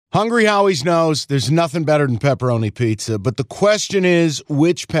Hungry Howie's knows there's nothing better than pepperoni pizza, but the question is,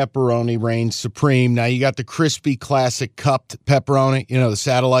 which pepperoni reigns supreme? Now, you got the crispy classic cupped pepperoni, the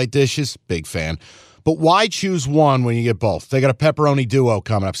satellite dishes, big fan. But why choose one when you get both? They got a pepperoni duo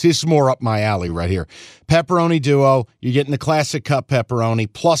coming up. See, this is more up my alley right here. Pepperoni duo, you're getting the classic cup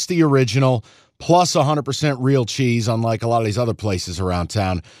pepperoni, plus the original, plus 100% real cheese, unlike a lot of these other places around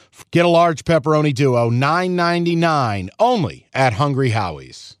town. Get a large pepperoni duo, $9.99, only at Hungry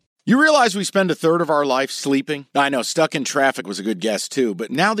Howie's. You realize we spend a third of our life sleeping? I know, stuck in traffic was a good guess too, but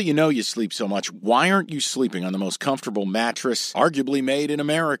now that you know you sleep so much, why aren't you sleeping on the most comfortable mattress arguably made in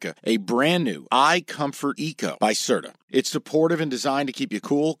America? A brand new iComfort Eco by Serta. It's supportive and designed to keep you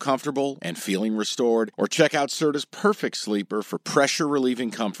cool, comfortable, and feeling restored. Or check out Serta's Perfect Sleeper for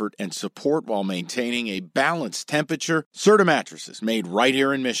pressure-relieving comfort and support while maintaining a balanced temperature. Serta mattresses made right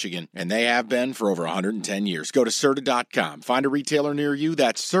here in Michigan, and they have been for over 110 years. Go to Serta.com. Find a retailer near you.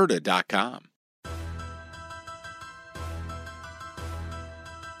 That's Serta.com.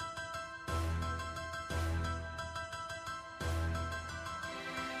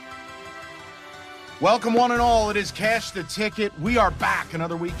 Welcome, one and all. It is Cash the Ticket. We are back.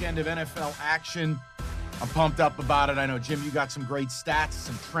 Another weekend of NFL action. I'm pumped up about it. I know, Jim, you got some great stats,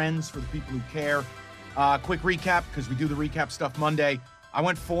 some trends for the people who care. Quick recap, because we do the recap stuff Monday. I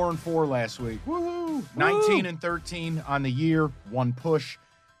went 4-4 last week. Woo-hoo! 19-13 on the year, one push.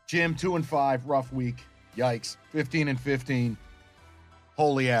 Jim, 2-5, rough week. Yikes. 15-15,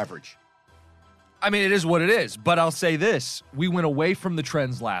 holy average. I mean, it is what it is, but I'll say this. We went away from the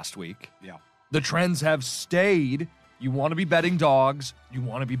trends last week. Yeah. The trends have stayed. You want to be betting dogs. You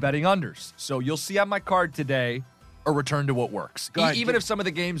want to be betting unders. So you'll see on my card today a return to what works. Even if some of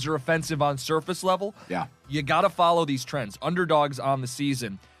the games are offensive on surface level, you got to follow these trends. Underdogs on the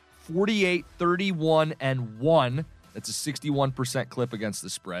season, 48, 31, and 1. That's a 61% clip against the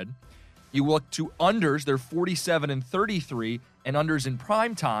spread. You look to unders, they're 47 and 33, and unders in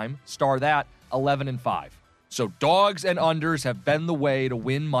prime time, star that, 11 and 5. So dogs and unders have been the way to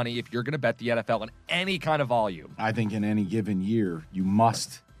win money if you're going to bet the NFL in any kind of volume. I think in any given year, you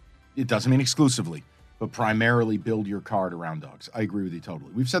must, it doesn't mean exclusively, but primarily build your card around dogs. I agree with you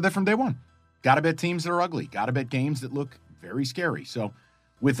totally. We've said that from day one. Got to bet teams that are ugly. Got to bet games that look very scary. So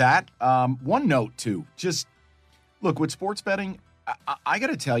with that, one note too, just look, with sports betting, I got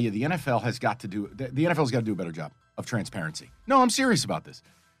to tell you, the NFL has got to do a better job of transparency. No, I'm serious about this.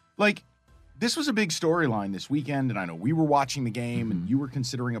 This was a big storyline this weekend, and I know we were watching the game, and you were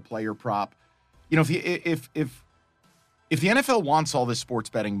considering a player prop. If the NFL wants all this sports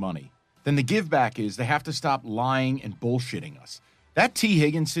betting money, then the give back is they have to stop lying and bullshitting us. That T.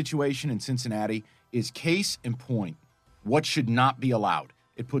 Higgins situation in Cincinnati is case in point. What should not be allowed?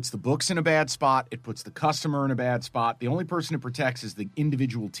 It puts the books in a bad spot. It puts the customer in a bad spot. The only person it protects is the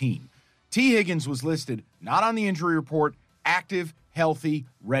individual team. T. Higgins was listed not on the injury report, active, healthy,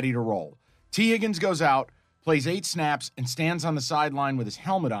 ready to roll. T. Higgins goes out, plays 8 snaps, and stands on the sideline with his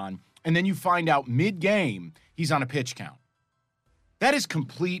helmet on, and then you find out mid-game he's on a pitch count. That is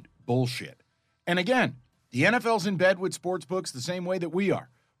complete bullshit. And again, the NFL's in bed with sports books the same way that we are.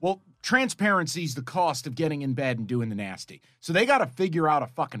 Well, transparency is the cost of getting in bed and doing the nasty. So they got to figure out a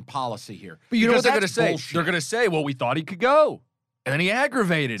fucking policy here. But you know what they're going to say? Bullshit. They're going to say, well, we thought he could go. And then he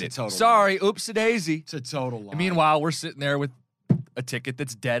aggravated it. Sorry, oopsie-daisy. It's a total lie. And meanwhile, we're sitting there with a ticket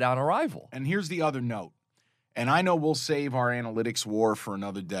that's dead on arrival. And here's the other note. And I know we'll save our analytics war for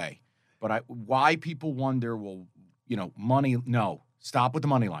another day. But why people wonder, money, no. Stop with the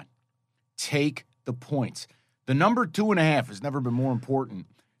money line. Take the points. The number 2.5 has never been more important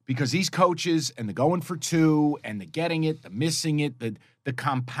because these coaches and the going for 2 and the getting it, the missing it, the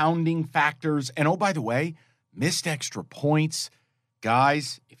compounding factors. And oh, by the way, missed extra points.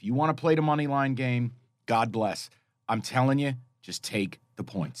 Guys, if you want to play the money line game, God bless. I'm telling you, just take the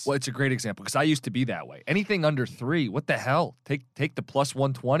points. Well, it's a great example because I used to be that way. Anything under 3, what the hell? Take the plus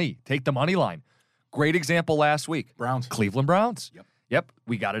 120. Take the money line. Great example last week. Browns. Cleveland Browns. Yep.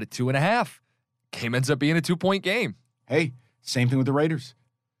 We got it at 2.5. Game ends up being a 2-point game. Hey, same thing with the Raiders.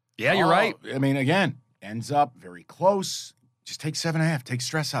 Yeah, you're right. I mean, again, ends up very close. Just take 7.5. Take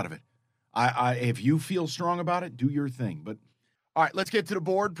stress out of it. If you feel strong about it, do your thing. But all right, let's get to the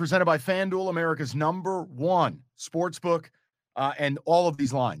board. Presented by FanDuel, America's #1 sportsbook. And all of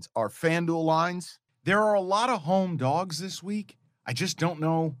these lines are FanDuel lines. There are a lot of home dogs this week. I just don't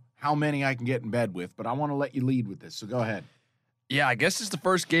know how many I can get in bed with, but I want to let you lead with this, so go ahead. Yeah, I guess it's the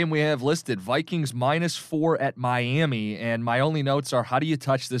first game we have listed. Vikings -4 at Miami, and my only notes are, how do you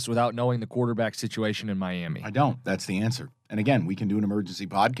touch this without knowing the quarterback situation in Miami? I don't. That's the answer. And again, we can do an emergency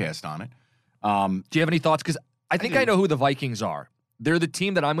podcast on it. Do you have any thoughts? Because I think I know who the Vikings are. They're the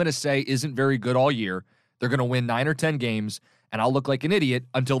team that I'm going to say isn't very good all year. They're going to win 9 or 10 games, and I'll look like an idiot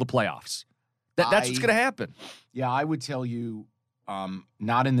until the playoffs. That's what's going to happen. Yeah, I would tell you,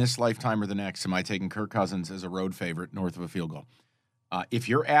 not in this lifetime or the next, am I taking Kirk Cousins as a road favorite north of a field goal. If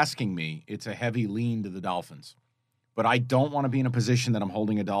you're asking me, it's a heavy lean to the Dolphins. But I don't want to be in a position that I'm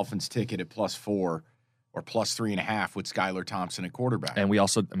holding a Dolphins ticket at +4 or +3.5 with Skylar Thompson at quarterback. And we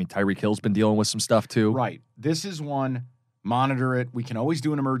also, Tyreek Hill's been dealing with some stuff too. Right. This is one, monitor it. We can always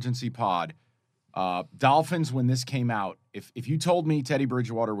do an emergency pod. Dolphins, when this came out, if you told me Teddy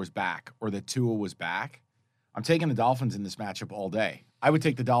Bridgewater was back or that Tua was back, I'm taking the Dolphins in this matchup all day. I would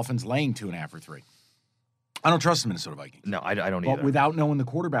take the Dolphins laying 2.5 or 3. I don't trust the Minnesota Vikings. No, I don't either. But without knowing the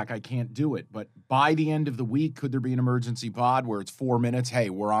quarterback, I can't do it. But by the end of the week, could there be an emergency pod where it's 4 minutes? Hey,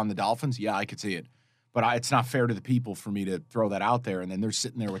 we're on the Dolphins? Yeah, I could see it. But it's not fair to the people for me to throw that out there, and then they're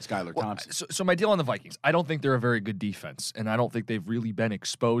sitting there with Skylar Thompson. So my deal on the Vikings, I don't think they're a very good defense, and I don't think they've really been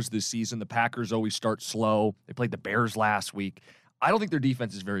exposed this season. The Packers always start slow. They played the Bears last week. I don't think their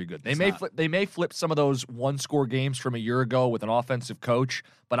defense is very good. They may flip some of those one-score games from a year ago with an offensive coach,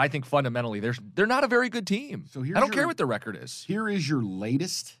 but I think fundamentally they're not a very good team. So I don't care what their record is. Here is your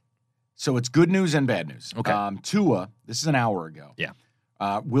latest. So it's good news and bad news. Okay. Tua, this is an hour ago. Yeah.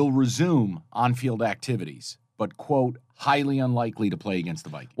 Will resume on-field activities, but, quote, highly unlikely to play against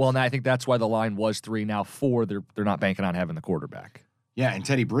the Vikings. Well, and I think that's why the line was 3, now 4. They're not banking on having the quarterback. Yeah, and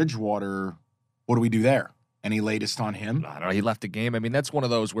Teddy Bridgewater, what do we do there? Any latest on him? I don't know. He left the game. That's one of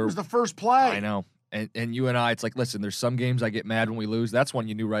those where... It was the first play. I know. And you and I, it's like, listen, there's some games I get mad when we lose. That's one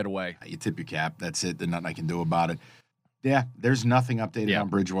you knew right away. You tip your cap. That's it. There's nothing I can do about it. Yeah, there's nothing updated on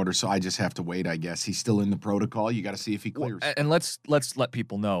Bridgewater, so I just have to wait, I guess. He's still in the protocol. You got to see if he clears. Well, and let's let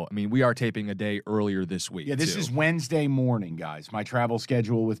people know. We are taping a day earlier this week. Yeah, this is Wednesday morning, guys. My travel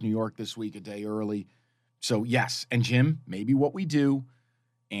schedule with New York this week, a day early. So, yes. And, Jim, maybe what we do,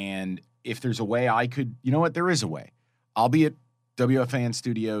 and if there's a way I could, you know what? There is a way. I'll be at WFAN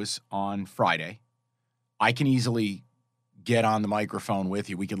Studios on Friday. I can easily get on the microphone with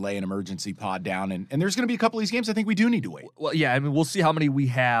you. We could lay an emergency pod down, and there's going to be a couple of these games I think we do need to wait. Well, yeah, we'll see how many we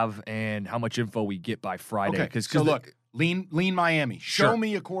have and how much info we get by Friday. Okay, so look, lean Miami. Show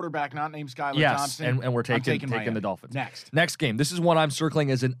me a quarterback not named Skylar Thompson. And we're taking the Dolphins. Next game. This is one I'm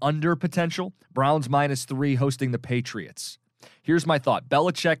circling as an under potential. Browns -3 hosting the Patriots. Here's my thought.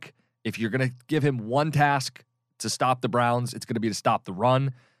 Belichick, if you're going to give him one task to stop the Browns, it's going to be to stop the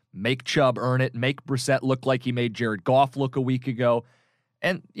run, make Chubb earn it, make Brissett look like he made Jared Goff look a week ago.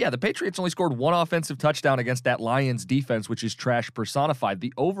 And, yeah, the Patriots only scored one offensive touchdown against that Lions defense, which is trash personified.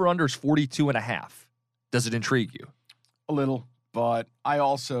 The over-under is 42.5. Does it intrigue you? A little, but I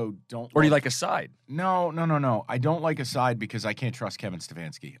also don't. Or do you like a side? No. I don't like a side because I can't trust Kevin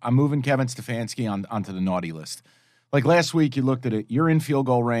Stefanski. I'm moving Kevin Stefanski onto the naughty list. Like last week, you looked at it. You're in field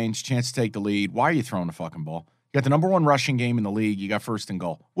goal range, chance to take the lead. Why are you throwing the fucking ball? You got the number 1 rushing game in the league. You got first and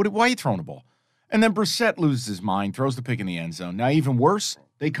goal. Why are you throwing the ball? And then Brissett loses his mind, throws the pick in the end zone. Now, even worse,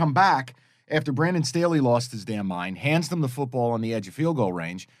 they come back after Brandon Staley lost his damn mind, hands them the football on the edge of field goal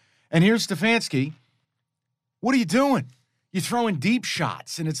range. And here's Stefanski. What are you doing? You're throwing deep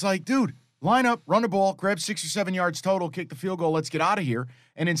shots. And it's like, dude, line up, run the ball, grab 6 or 7 yards total, kick the field goal, let's get out of here.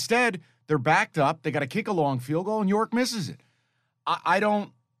 And instead, they're backed up. They got to kick a long field goal, and York misses it.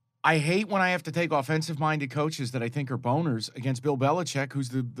 I hate when I have to take offensive-minded coaches that I think are boners against Bill Belichick, who's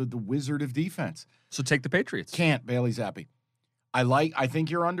the wizard of defense. So take the Patriots. Can't, Bailey Zappi. I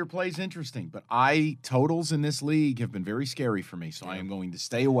think your underplay is interesting, but totals in this league have been very scary for me, so I am going to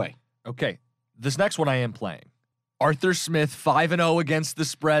stay away. Okay, this next one I am playing. Arthur Smith, 5-0 against the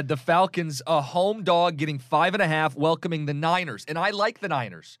spread. The Falcons, a home dog, getting 5.5, welcoming the Niners. And I like the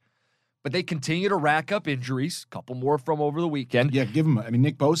Niners. But they continue to rack up injuries. A couple more from over the weekend. Yeah, give them.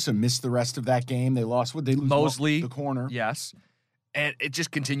 Nick Bosa missed the rest of that game. They lost. They lose Mosley, the corner. Yes. And it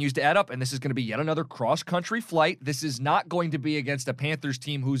just continues to add up. And this is going to be yet another cross-country flight. This is not going to be against a Panthers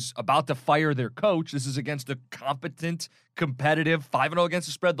team who's about to fire their coach. This is against a competent, competitive, 5-0 against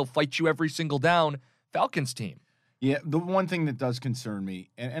the spread. They'll fight you every single down Falcons team. Yeah, the one thing that does concern me,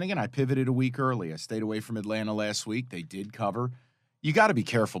 and again, I pivoted a week early. I stayed away from Atlanta last week. They did cover. You got to be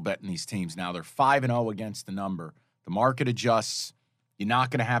careful betting these teams now. They're 5-0 against the number. The market adjusts. You're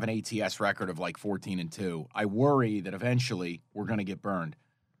not going to have an ATS record of like 14-2. I worry that eventually we're going to get burned.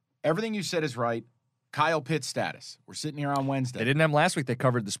 Everything you said is right. Kyle Pitts status. We're sitting here on Wednesday. They didn't have him last week. They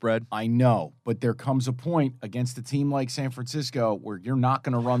covered the spread. I know, but there comes a point against a team like San Francisco where you're not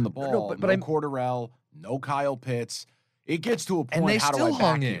going to run the ball. No Cordarrelle, no Kyle Pitts. It gets to a point. And they how still do I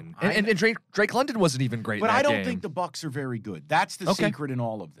hung back in. you? And Drake London wasn't even great. But in that I don't game. think the Bucks are very good. That's the secret in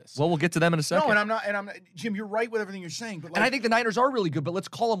all of this. Well, we'll get to them in a second. No, and I'm not. Jim, you're right with everything you're saying. But and I think the Niners are really good. But let's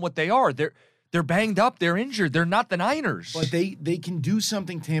call them what they are. They're banged up. They're injured. They're not the Niners. But they can do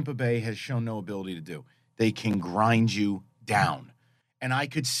something Tampa Bay has shown no ability to do. They can grind you down. And I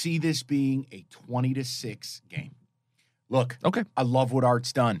could see this being a 20-6 game. Look, okay, I love what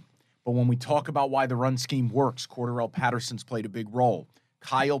Art's done. But when we talk about why the run scheme works, Cordarrelle Patterson's played a big role.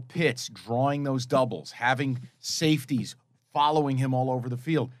 Kyle Pitts drawing those doubles, having safeties following him all over the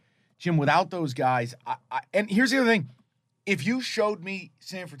field. Jim, without those guys, and here's the other thing. If you showed me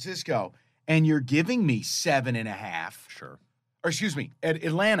San Francisco and you're giving me 7.5, sure. Or excuse me, at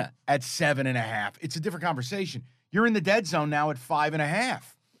Atlanta at 7.5, it's a different conversation. You're in the dead zone now at 5.5.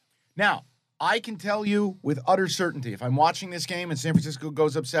 Now, I can tell you with utter certainty, if I'm watching this game and San Francisco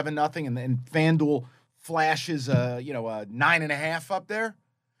goes up 7-0 and FanDuel flashes a 9.5 up there,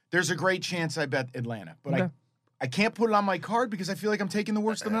 there's a great chance I bet Atlanta. But okay. I can't put it on my card because I feel like I'm taking the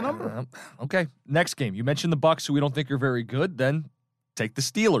worst of the number. Okay, next game. You mentioned the Bucks, who we don't think are very good. Then take the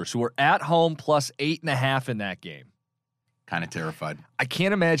Steelers, who are at home plus 8.5 in that game. Kind of terrified. I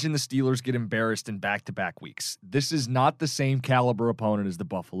can't imagine the Steelers get embarrassed in back-to-back weeks. This is not the same caliber opponent as the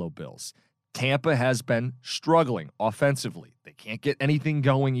Buffalo Bills. Tampa has been struggling offensively. They can't get anything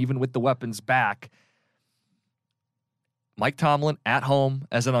going even with the weapons back. Mike Tomlin at home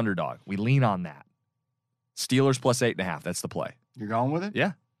as an underdog. We lean on that. Steelers plus 8.5. That's the play. You're going with it?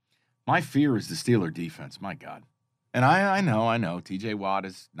 Yeah. My fear is the Steeler defense. My God. And I know. T.J. Watt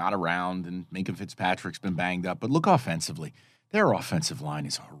is not around and Minka Fitzpatrick's been banged up. But look offensively. Their offensive line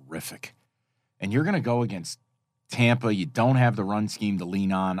is horrific. And you're going to go against Tampa. You don't have the run scheme to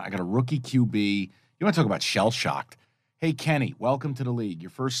lean on. I got a rookie QB. You want to talk about shell-shocked. Hey, Kenny, welcome to the league.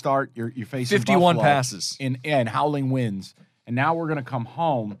 Your first start, you're facing 51 Buffalo passes. and howling winds. And now we're going to come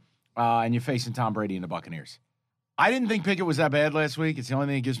home, and you're facing Tom Brady and the Buccaneers. I didn't think Pickett was that bad last week. It's the only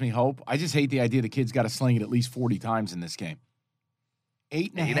thing that gives me hope. I just hate the idea the kid's got to sling it at least 40 times in this game.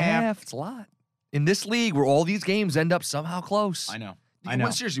 8.5. It's a lot. In this league where all these games end up somehow close. I know.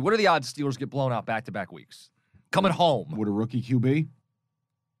 Seriously, what are the odds Steelers get blown out back-to-back weeks? Coming home. Would a rookie QB?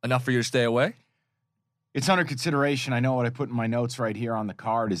 Enough for you to stay away? It's under consideration. I know what I put in my notes right here on the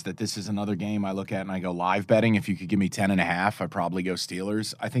card is that this is another game I look at and I go live betting. If you could give me 10.5, I'd probably go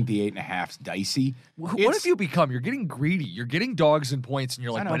Steelers. I think the 8.5's dicey. What have you become? You're getting greedy. You're getting dogs and points, and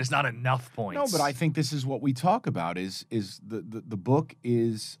you're like, but it's not enough points. No, but I think this is what we talk about is the book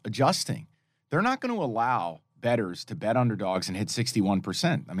is adjusting. They're not going to allow bettors to bet underdogs and hit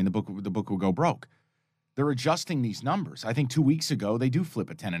 61%. I mean, the book will go broke. They're adjusting these numbers. I think 2 weeks ago, they do flip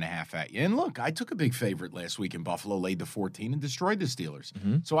a 10.5 at you. And look, I took a big favorite last week in Buffalo, laid the 14 and destroyed the Steelers.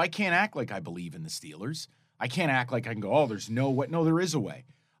 Mm-hmm. So I can't act like I believe in the Steelers. I can't act like I can go, oh, there's no way. No, there is a way.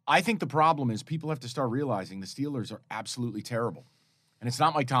 I think the problem is people have to start realizing the Steelers are absolutely terrible. And it's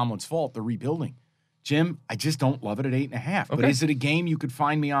not Mike Tomlin's fault. They're rebuilding. Jim, I just don't love it at 8.5. Okay. But is it a game you could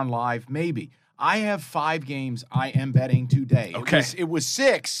find me on live? Maybe. I have 5 games I am betting today. Okay. It was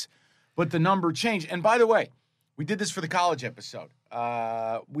 6. But the number changed. And by the way, we did this for the college episode.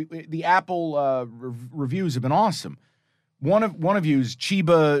 The Apple reviews have been awesome. One of you's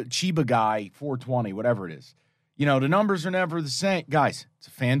Chiba guy 420, whatever it is. You know, the numbers are never the same. Guys, it's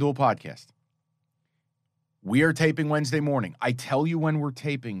a FanDuel podcast. We are taping Wednesday morning. I tell you when we're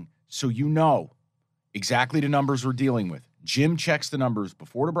taping so you know exactly the numbers we're dealing with. Jim checks the numbers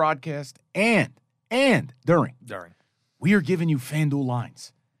before the broadcast and during. We are giving you FanDuel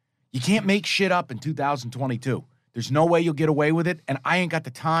lines. You can't make shit up in 2022. There's no way you'll get away with it, and I ain't got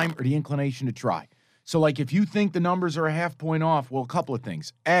the time or the inclination to try. So, like, if you think the numbers are a half point off, well, a couple of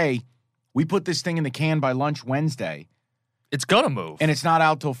things. A, we put this thing in the can by lunch Wednesday. It's going to move. And it's not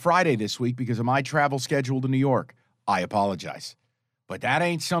out till Friday this week because of my travel schedule to New York. I apologize. But that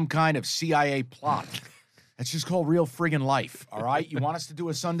ain't some kind of CIA plot. That's just called real friggin' life, all right? You want us to do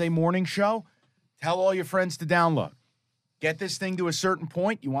a Sunday morning show? Tell all your friends to download. Get this thing to a certain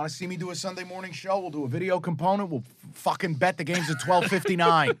point. You want to see me do a Sunday morning show? We'll do a video component. We'll fucking bet the game's at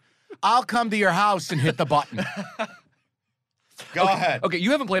 12:59. I'll come to your house and hit the button. Go ahead. Okay, you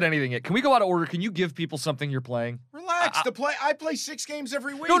haven't played anything yet. Can we go out of order? Can you give people something you're playing? Relax. I play 6 games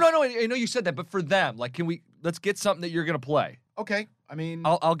every week. No. I know you said that, but for them, like, let's get something that you're gonna play. Okay. I mean,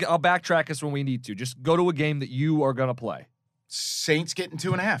 I'll backtrack us when we need to. Just go to a game that you are gonna play. Saints getting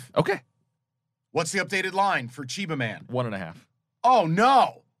 2.5. Okay. What's the updated line for Chiba Man? 1.5. Oh,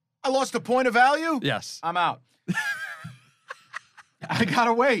 no. I lost a point of value? Yes. I'm out. I got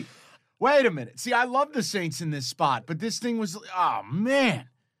to wait. Wait a minute. See, I love the Saints in this spot, but this thing was, oh, man.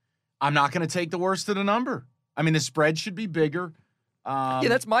 I'm not going to take the worst of the number. I mean, the spread should be bigger. Yeah,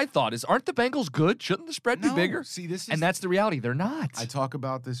 that's my thought. Aren't the Bengals good? Shouldn't the spread be bigger? See, and that's the reality. They're not. I talk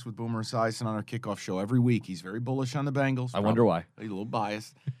about this with Boomer Esiason on our kickoff show every week. He's very bullish on the Bengals. I wonder why. He's a little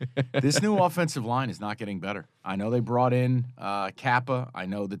biased. This new offensive line is not getting better. I know they brought in Kappa. I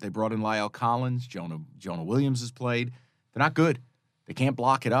know that they brought in Lyle Collins. Jonah Williams has played. They're not good. They can't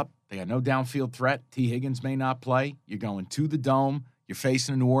block it up. They got no downfield threat. T. Higgins may not play. You're going to the Dome. You're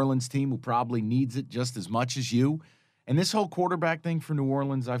facing a New Orleans team who probably needs it just as much as you. And this whole quarterback thing for New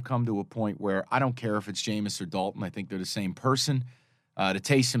Orleans, I've come to a point where I don't care if it's Jameis or Dalton. I think they're the same person. The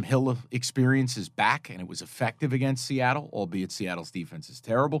Taysom Hill experience is back, and it was effective against Seattle, albeit Seattle's defense is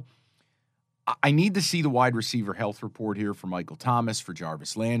terrible. I need to see the wide receiver health report here for Michael Thomas, for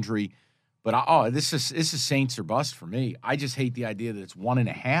Jarvis Landry. But this is Saints or bust for me. I just hate the idea that it's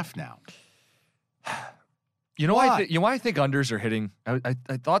 1.5 now. You know why I think unders are hitting? I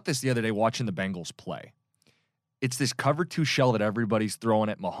thought this the other day watching the Bengals play. It's this cover 2 shell that everybody's throwing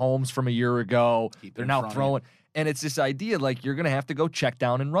at Mahomes from a year ago. They're now throwing. And it's this idea like you're going to have to go check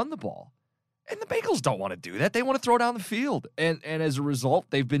down and run the ball. And the Bengals don't want to do that. They want to throw down the field. And as a result,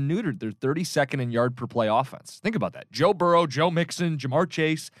 they've been neutered. They're 32nd in yard per play offense. Think about that. Joe Burrow, Joe Mixon, Jamar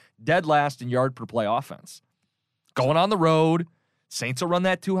Chase, dead last in yard per play offense. Going on the road. Saints will run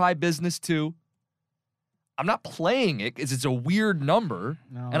that too high business too. I'm not playing it because it's a weird number,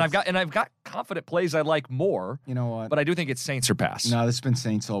 and I've got confident plays I like more. You know what? But I do think it's Saints or pass. No, this has been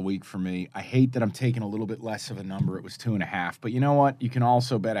Saints all week for me. I hate that I'm taking a little bit less of a number. It was 2.5, but you know what? You can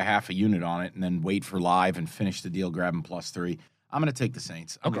also bet a half a unit on it and then wait for live and finish the deal, grabbing +3. I'm going to take the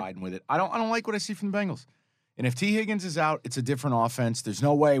Saints. I'm riding with it. I don't like what I see from the Bengals. And if T. Higgins is out, it's a different offense. There's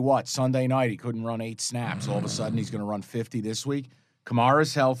no way, Sunday night he couldn't run 8 snaps. All of a sudden he's going to run 50 this week.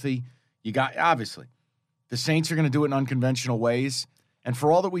 Kamara's healthy. You got, obviously. The Saints are going to do it in unconventional ways. And for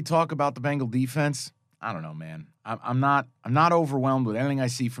all that we talk about the Bengal defense, I don't know, man. I'm not overwhelmed with anything I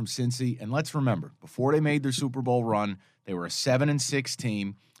see from Cincy. And let's remember, before they made their Super Bowl run, they were a 7-6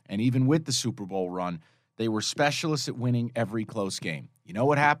 team. And even with the Super Bowl run, they were specialists at winning every close game. You know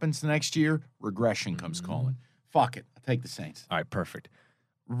what happens the next year? Regression comes calling. Fuck it. I'll take the Saints. All right, perfect.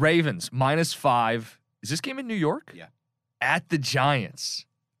 Ravens, -5. Is this game in New York? Yeah. At the Giants.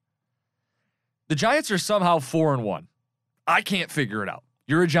 The Giants are somehow 4-1. I can't figure it out.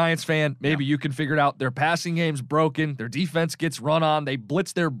 You're a Giants fan. Maybe you can figure it out. Their passing game's broken. Their defense gets run on. They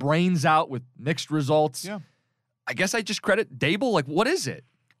blitz their brains out with mixed results. Yeah. I guess I just credit Dable. Like, what is it?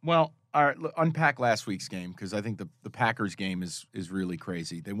 Well, all right, unpack last week's game because I think the Packers game is really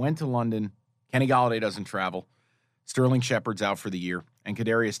crazy. They went to London. Kenny Golladay doesn't travel. Sterling Shepard's out for the year. And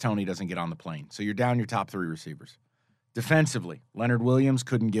Kadarius Toney doesn't get on the plane. So you're down your top 3 receivers. Defensively, Leonard Williams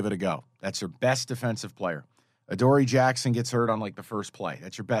couldn't give it a go. That's their best defensive player. Adoree Jackson gets hurt on the first play.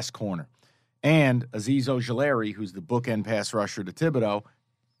 That's your best corner. And Azeez Ojulari, who's the bookend pass rusher to Thibodeau,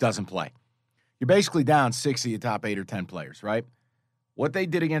 doesn't play. You're basically down 6 of your top 8 or 10 players, right? What they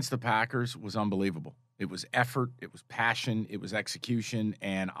did against the Packers was unbelievable. It was effort, it was passion, it was execution,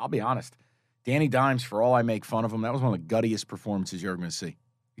 and I'll be honest, Danny Dimes, for all I make fun of him, that was one of the guttiest performances you're going to see.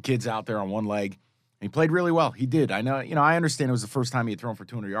 The kid's out there on one leg. He played really well. He did. I know, I understand it was the first time he had thrown for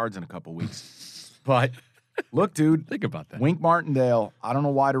 200 yards in a couple weeks. But look, dude. Think about that. Wink Martindale, I don't know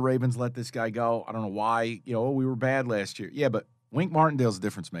why the Ravens let this guy go. I don't know why, we were bad last year. Yeah, but Wink Martindale's a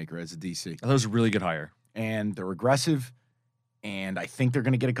difference maker as a DC. That was a really good hire. And they're aggressive, and I think they're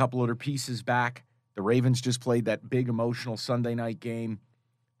going to get a couple other pieces back. The Ravens just played that big emotional Sunday night game.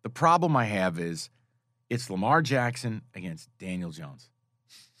 The problem I have is it's Lamar Jackson against Daniel Jones.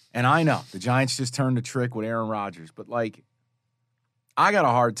 And I know the Giants just turned the trick with Aaron Rodgers, but I got a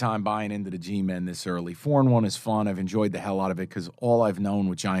hard time buying into the G-men this early. 4-1 is fun. I've enjoyed the hell out of it because all I've known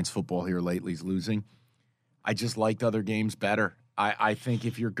with Giants football here lately is losing. I just liked other games better. I think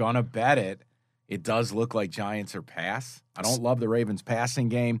if you're going to bet it, it does look like Giants are pass. I don't love the Ravens passing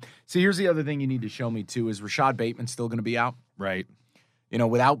game. See, here's the other thing you need to show me too is Rashad Bateman still going to be out? Right.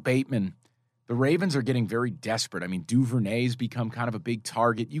 Without Bateman, the Ravens are getting very desperate. I mean, Duvernay's become kind of a big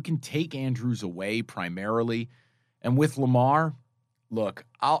target. You can take Andrews away primarily. And with Lamar, look,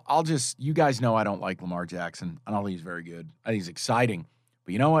 I'll just, you guys know I don't like Lamar Jackson. I don't think he's very good. I think he's exciting.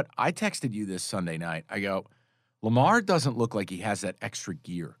 But you know what? I texted you this Sunday night. I go, Lamar doesn't look like he has that extra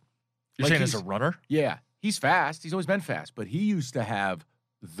gear. You're saying as a runner? Yeah. He's fast. He's always been fast. But he used to have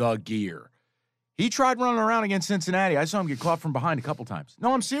the gear. He tried running around against Cincinnati. I saw him get caught from behind a couple times.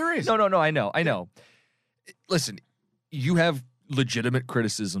 No, I'm serious. No, I know. Listen, you have legitimate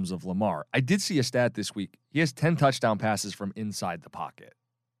criticisms of Lamar. I did see a stat this week. He has 10 touchdown passes from inside the pocket.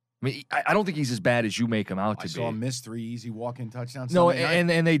 I mean, I don't think he's as bad as you make him out to be. I saw him miss 3 easy walk-in touchdowns. No,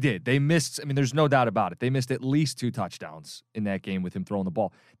 and they did. They missed. I mean, there's no doubt about it. They missed at least 2 touchdowns in that game with him throwing the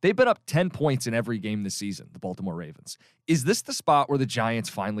ball. They've been up 10 points in every game this season, the Baltimore Ravens. Is this the spot where the Giants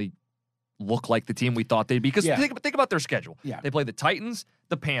finally look like the team we thought they'd be? Because think about their schedule. Yeah. They played the Titans,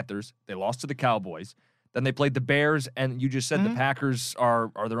 the Panthers. They lost to the Cowboys. Then they played the Bears, and you just said the Packers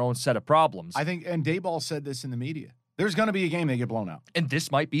are their own set of problems. I think, and Daboll said this in the media. There's going to be a game they get blown out. And this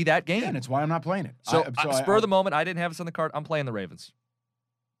might be that game. Yeah, and it's why I'm not playing it. So spur of the moment, I didn't have this on the card. I'm playing the Ravens.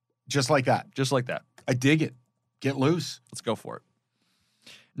 Just like that. Just like that. I dig it. Get loose. Let's go for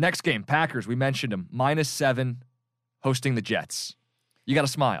it. Next game, Packers. We mentioned them. -7, hosting the Jets. You got to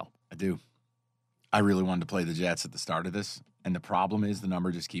smile. I do. I really wanted to play the Jets at the start of this, and the problem is the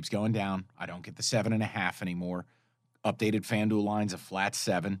number just keeps going down. I don't get the 7.5 anymore. Updated FanDuel line's a flat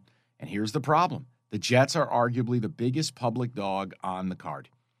 7, and here's the problem. The Jets are arguably the biggest public dog on the card.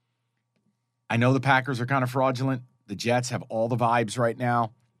 I know the Packers are kind of fraudulent. The Jets have all the vibes right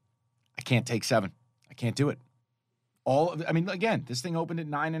now. I can't take 7. I can't do it. Again, this thing opened at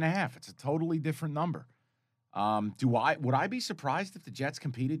 9.5. It's a totally different number. Would I be surprised if the Jets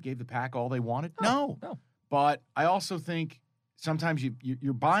competed, gave the Pack all they wanted? No. But I also think sometimes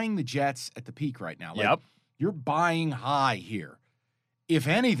you're buying the Jets at the peak right now. Yep. You're buying high here. If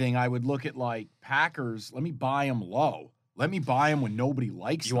anything, I would look at like Packers. Let me buy them low. Let me buy them when nobody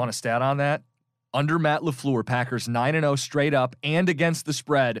likes them. You want a stat on that? Under Matt LaFleur, Packers 9-0 straight up and against the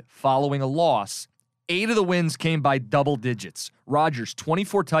spread following a loss. 8 of the wins came by double digits. Rodgers,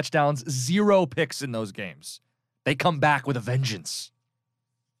 24 touchdowns, 0 picks in those games. They come back with a vengeance.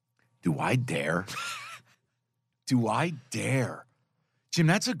 Do I dare? Do I dare? Jim,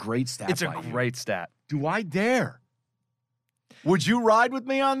 that's a great stat. It's a great stat. Do I dare? Would you ride with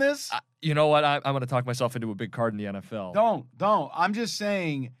me on this? You know what? I'm going to talk myself into a big card in the NFL. Don't. I'm just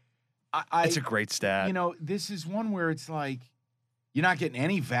saying. It's a great stat. You know, this is one where it's like you're not getting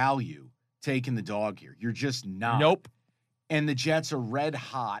any value taking the dog here. You're just not. Nope. And the Jets are red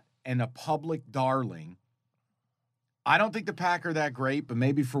hot and a public darling. I don't think the Pack are that great, but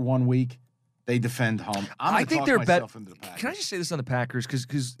maybe for 1 week they defend home. I think they're better. The Can I just say this on the Packers?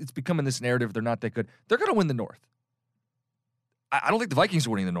 Because it's becoming this narrative they're not that good. They're going to win the North. I don't think the Vikings are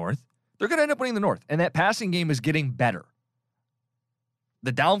winning the North. They're going to end up winning the North. And that passing game is getting better.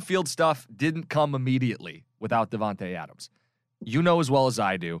 The downfield stuff didn't come immediately without Davante Adams. You know as well as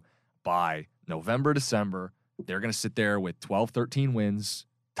I do, by November, December, they're going to sit there with 12, 13 wins,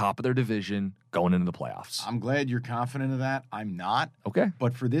 top of their division, going into the playoffs. I'm glad you're confident of that. I'm not. Okay.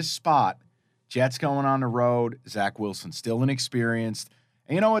 But for this spot, Jets going on the road, Zach Wilson still inexperienced.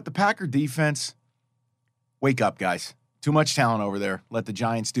 And you know what? The Packer defense, wake up, guys. Too much talent over there. Let the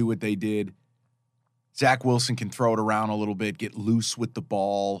Giants do what they did. Zach Wilson can throw it around a little bit, get loose with the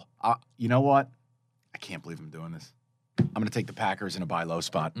ball. You know what? I can't believe I'm doing this. I'm going to take the Packers in a buy low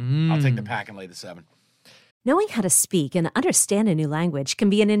spot. I'll take the Pack and lay the 7. Knowing how to speak and understand a new language can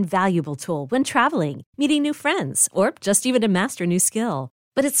be an invaluable tool when traveling, meeting new friends, or just even to master a new skill.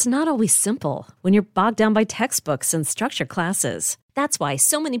 But it's not always simple when you're bogged down by textbooks and structured classes. That's why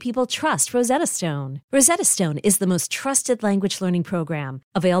so many people trust Rosetta Stone. Rosetta Stone is the most trusted language learning program,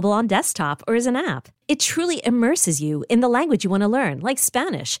 available on desktop or as an app. It truly immerses you in the language you want to learn, like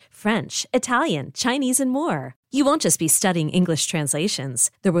Spanish, French, Italian, Chinese, and more. You won't just be studying English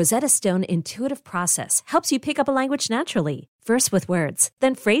translations. The Rosetta Stone intuitive process helps you pick up a language naturally, first with words,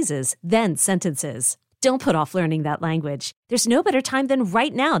 then phrases, then sentences. Don't put off learning that language. There's no better time than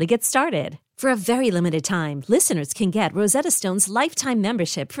right now to get started. For a very limited time, listeners can get Rosetta Stone's lifetime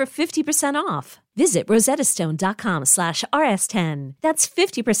membership for 50% off. Visit rosettastone.com/rs10. That's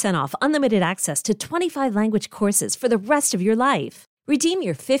 50% off unlimited access to 25 language courses for the rest of your life. Redeem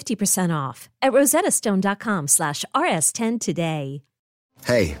your 50% off at rosettastone.com/rs10 today.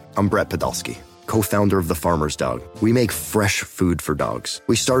 Hey, I'm Brett Podolsky, co-founder of The Farmer's Dog. We make fresh food for dogs.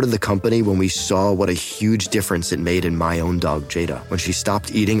 We started the company when we saw what a huge difference it made in my own dog, Jada, when she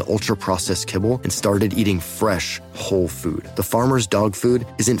stopped eating ultra-processed kibble and started eating fresh, whole food. The Farmer's Dog food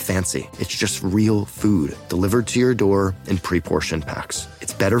isn't fancy. It's just real food delivered to your door in pre-portioned packs.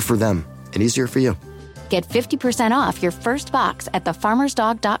 It's better for them and easier for you. Get 50% off your first box at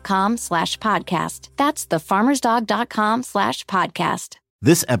thefarmersdog.com/podcast. That's thefarmersdog.com/podcast.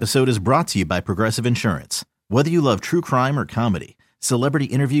 This episode is brought to you by Progressive Insurance. Whether you love true crime or comedy, celebrity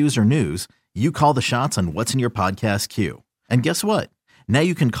interviews or news, you call the shots on what's in your podcast queue. And guess what? Now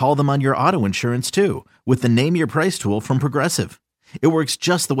you can call them on your auto insurance too with the Name Your Price tool from Progressive. It works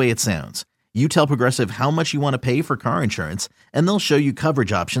just the way it sounds. You tell Progressive how much you want to pay for car insurance, and they'll show you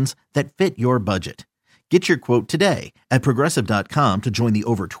coverage options that fit your budget. Get your quote today at Progressive.com to join the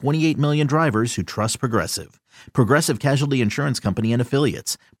over 28 million drivers who trust Progressive. Progressive Casualty Insurance Company and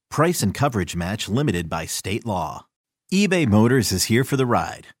Affiliates. Price and coverage match limited by state law. eBay Motors is here for the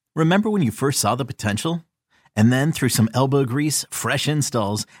ride. Remember when you first saw the potential? And then through some elbow grease, fresh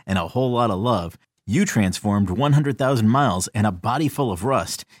installs, and a whole lot of love, you transformed 100,000 miles and a body full of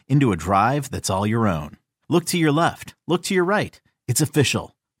rust into a drive that's all your own. Look to your left. Look to your right. It's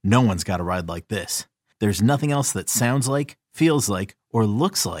official. No one's got a ride like this. There's nothing else that sounds like, feels like, or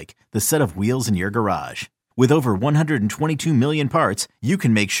looks like the set of wheels in your garage. With over 122 million parts, you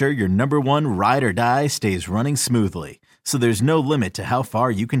can make sure your number one ride or die stays running smoothly. So there's no limit to how far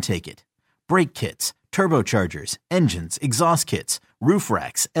you can take it. Brake kits, turbochargers, engines, exhaust kits, roof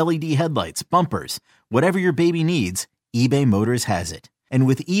racks, LED headlights, bumpers, whatever your baby needs, eBay Motors has it. And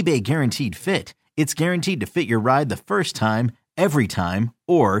with eBay Guaranteed Fit, it's guaranteed to fit your ride the first time, every time,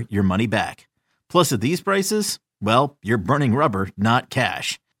 or your money back. Plus, at these prices, well, you're burning rubber, not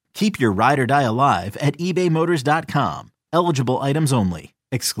cash. Keep your ride or die alive at ebaymotors.com. Eligible items only.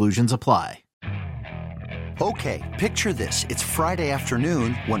 Exclusions apply. Okay, picture this. It's Friday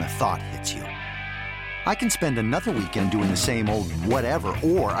afternoon when a thought hits you. I can spend another weekend doing the same old whatever,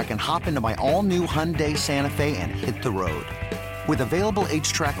 or I can hop into my all-new Hyundai Santa Fe and hit the road. With available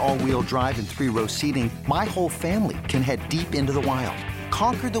H-Track all-wheel drive and 3-row seating, my whole family can head deep into the wild.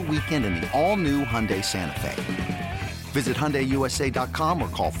 Conquer the weekend in the all-new Hyundai Santa Fe. Visit HyundaiUSA.com or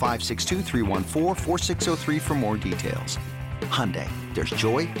call 562-314-4603 for more details. Hyundai, there's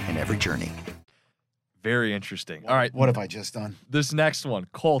joy in every journey. Very interesting. All right. What have I just done? This next one,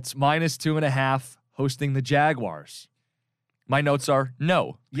 Colts -2.5 hosting the Jaguars. My notes are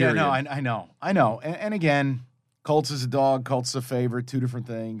no. Period. Yeah, no, I know. And again, Colts is a dog, Colts is a favorite, two different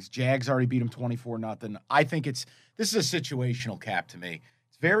things. Jags already beat them 24-0. I think this is a situational cap to me.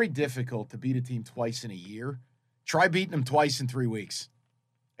 It's very difficult to beat a team twice in a year. Try beating them twice in 3 weeks.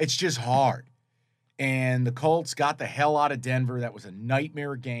 It's just hard. And the Colts got the hell out of Denver. That was a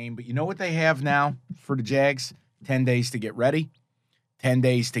nightmare game. But you know what they have now for the Jags? 10 days to get ready, 10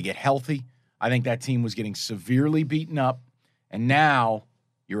 days to get healthy. I think that team was getting severely beaten up. And now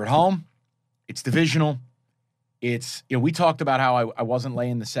you're at home. It's divisional. It's, we talked about how I wasn't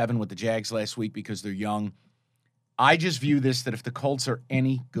laying the 7 with the Jags last week because they're young. I just view this that if the Colts are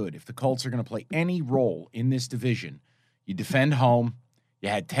any good, if the Colts are going to play any role in this division, you defend home, you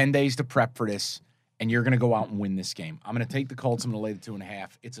had 10 days to prep for this, and you're going to go out and win this game. I'm going to take the Colts. I'm going to lay the 2.5.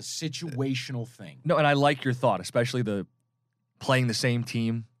 It's a situational thing. No, and I like your thought, especially the playing the same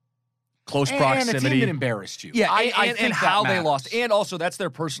team. Close proximity. And a team that embarrassed you. Yeah, I think how matters. they lost. And also, that's their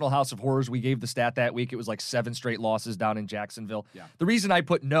personal house of horrors. We gave the stat that week. It was like 7 straight losses down in Jacksonville. Yeah. The reason I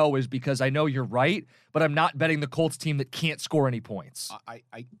put no is because I know you're right, but I'm not betting the Colts team that can't score any points. I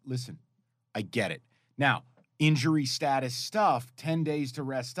listen, I get it. Now, injury status stuff, 10 days to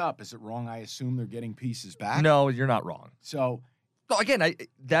rest up. Is it wrong? I assume they're getting pieces back? No, you're not wrong. So, again,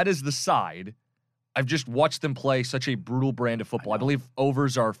 that is the side. I've just watched them play such a brutal brand of football. I believe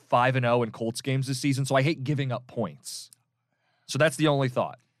overs are 5-0 in Colts games this season, so I hate giving up points. So that's the only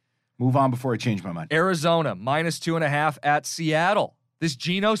thought. Move on before I change my mind. Arizona, -2.5 at Seattle. This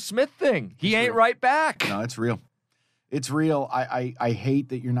Geno Smith thing, he ain't right back. No, it's real. It's real. I hate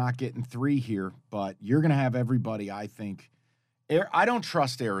that you're not getting 3 here, but you're going to have everybody, I think. I don't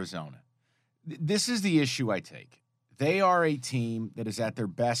trust Arizona. This is the issue I take. They are a team that is at their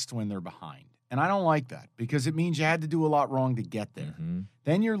best when they're behind. And I don't like that because it means you had to do a lot wrong to get there. Mm-hmm.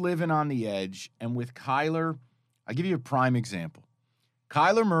 Then you're living on the edge. And with Kyler, I'll give you a prime example.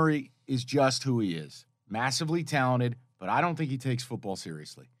 Kyler Murray is just who he is. Massively talented, but I don't think he takes football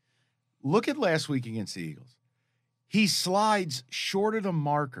seriously. Look at last week against the Eagles. He slides short of the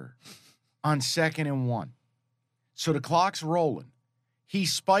marker on 2nd and 1. So the clock's rolling. He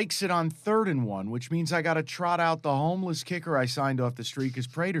spikes it on 3rd and 1, which means I got to trot out the homeless kicker I signed off the street because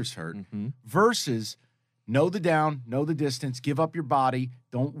Prater's hurt, versus know the down, know the distance, give up your body,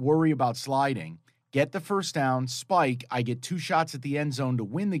 don't worry about sliding, get the first down, spike, I get 2 shots at the end zone to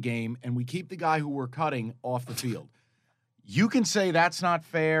win the game, and we keep the guy who we're cutting off the field. You can say that's not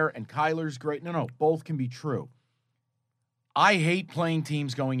fair and Kyler's great. No, both can be true. I hate playing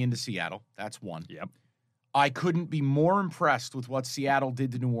teams going into Seattle. That's one. Yep. I couldn't be more impressed with what Seattle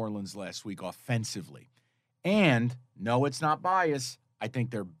did to New Orleans last week offensively. And, no, it's not bias. I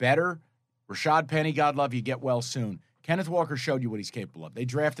think they're better. Rashad Penny, God love you, get well soon. Kenneth Walker showed you what he's capable of. They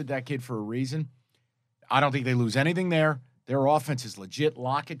drafted that kid for a reason. I don't think they lose anything there. Their offense is legit.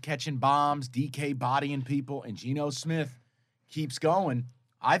 Lockett catching bombs, DK bodying people, and Geno Smith keeps going.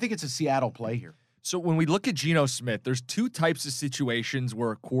 I think it's a Seattle play here. So when we look at Geno Smith, there's 2 types of situations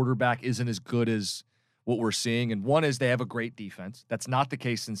where a quarterback isn't as good as what we're seeing. And one is they have a great defense. That's not the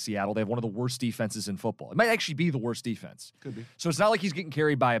case in Seattle. They have one of the worst defenses in football. It might actually be the worst defense. Could be. So it's not like he's getting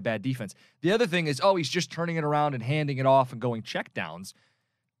carried by a bad defense. The other thing is, he's just turning it around and handing it off and going check downs.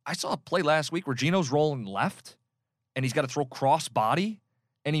 I saw a play last week where Geno's rolling left, and he's got to throw cross body,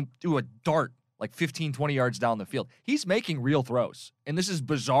 and he do a dart like 15, 20 yards down the field. He's making real throws. And this is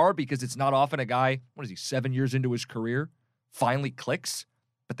bizarre because it's not often a guy, 7 years into his career, finally clicks.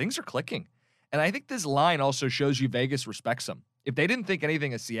 But things are clicking. And I think this line also shows you Vegas respects him. If they didn't think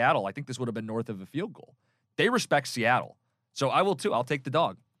anything of Seattle, I think this would have been north of a field goal. They respect Seattle. So I will too. I'll take the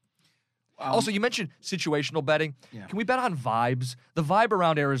dog. Also, you mentioned situational betting. Yeah. Can we bet on vibes? The vibe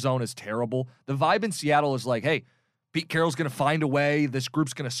around Arizona is terrible. The vibe in Seattle is like, hey, Pete Carroll's going to find a way. This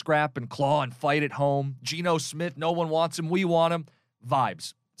group's going to scrap and claw and fight at home. Geno Smith, no one wants him. We want him.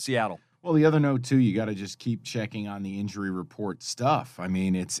 Vibes, Seattle. Well, the other note, too, you got to just keep checking on the injury report stuff. I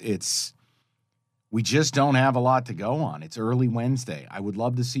mean, we just don't have a lot to go on. It's early Wednesday. I would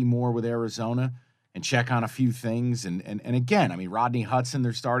love to see more with Arizona and check on a few things. And again, I mean, Rodney Hudson,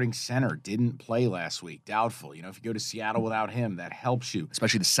 their starting center, didn't play last week. Doubtful. If you go to Seattle without him, that helps you.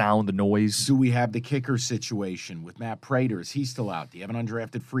 Especially the sound, the noise. Do we have the kicker situation with Matt Prater? Is he still out? Do you have an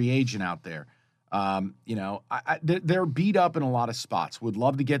undrafted free agent out there? They're beat up in a lot of spots. Would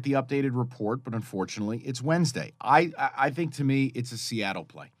love to get the updated report, but unfortunately, it's Wednesday. I think, to me, it's a Seattle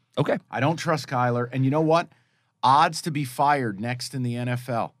play. Okay. I don't trust Kyler. And you know what? Odds to be fired next in the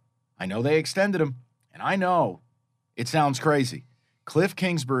NFL. I know they extended him, and I know it sounds crazy. Cliff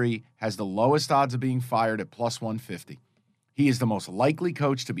Kingsbury has the lowest odds of being fired at plus 150. He is the most likely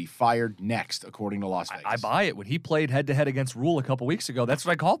coach to be fired next, according to Las Vegas. I buy it. When he played head-to-head against Rule a couple weeks ago, that's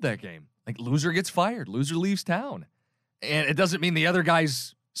what I called that game. Like, loser gets fired. Loser leaves town. And it doesn't mean the other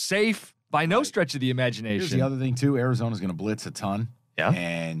guy's safe by no stretch of the imagination. Here's the other thing, too. Arizona's going to blitz a ton. Yeah.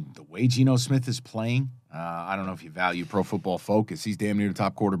 And the way Geno Smith is playing, I don't know if you value Pro Football Focus. He's damn near the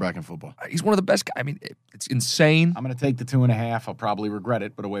top quarterback in football. He's one of the best guys. I mean, it's insane. I'm going to take the 2.5. I'll probably regret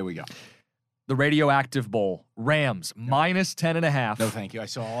it, but away we go. The Radioactive Bowl, Rams, minus 10.5. No, thank you. I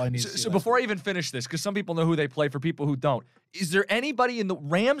saw all I need to see. So before I even finish this, because some people know who they play, for people who don't, is there anybody in the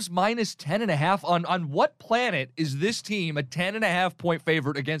Rams minus 10.5? On what planet is this team a 10.5 point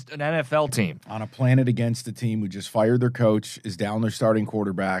favorite against an NFL team? On a planet against a team who just fired their coach, is down their starting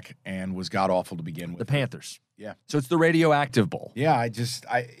quarterback, and was god-awful to begin with. The Panthers. Yeah. So it's the Radioactive Bowl. Yeah,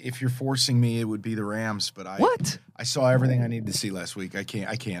 if you're forcing me, it would be the Rams, but I saw everything I needed to see last week. I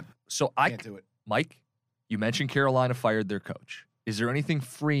can't. So I can't do it. Mike, you mentioned Carolina fired their coach. Is there anything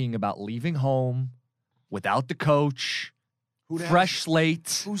freeing about leaving home without the coach, fresh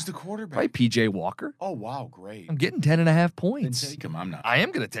slate? Who's the quarterback? Right, P.J. Walker. Oh, wow, great. I'm getting 10.5 points. Then take him. I'm not. I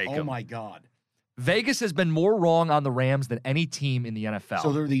am going to take him. Oh, my God. Vegas has been more wrong on the Rams than any team in the NFL.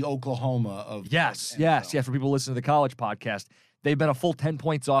 So they're the Oklahoma of Yes. For people listening to the college podcast, they've been a full 10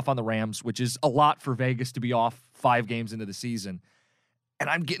 points off on the Rams, which is a lot for Vegas to be off 5 games into the season. And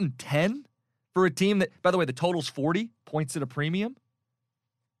I'm getting 10 for a team that, by the way, the total's 40 points at a premium.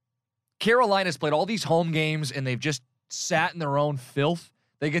 Carolina's played all these home games, and they've just sat in their own filth.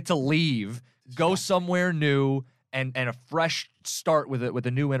 They get to leave, go somewhere new, and a fresh start with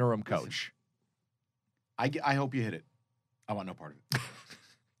a new interim coach. I hope you hit it. I want no part of it.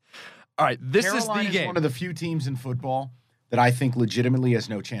 All right, this Carolina is the game. Is one of the few teams in football that I think legitimately has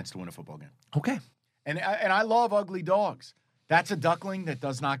no chance to win a football game. Okay. And I love ugly dogs. That's a duckling that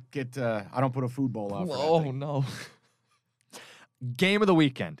does not get. I don't put a food bowl out. Oh no! Game of the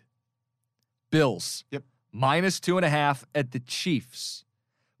weekend. Bills. Yep. Minus 2.5 at the Chiefs.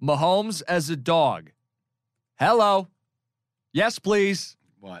 Mahomes as a dog. Hello. Yes, please.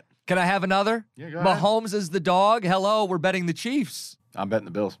 What? Can I have another? Yeah, go ahead. Mahomes as the dog. Hello. We're betting the Chiefs. I'm betting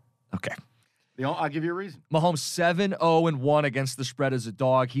the Bills. Okay. I'll give you a reason. Mahomes 7-0-1 against the spread as a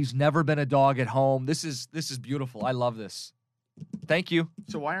dog. He's never been a dog at home. This is beautiful. I love this. Thank you.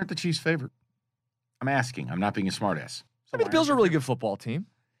 So why aren't the Chiefs favored? I'm asking. I'm not being a smartass. I mean, the Bills are a really good football team.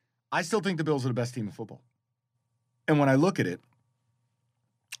 I still think the Bills are the best team in football. And when I look at it,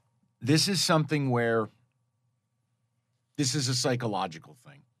 this is something where this is a psychological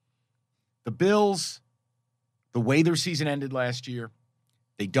thing. The Bills, the way their season ended last year,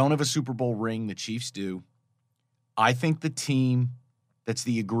 they don't have a Super Bowl ring. The Chiefs do. I think the team that's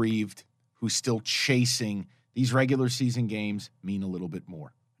the aggrieved, who's still chasing these regular season games, mean a little bit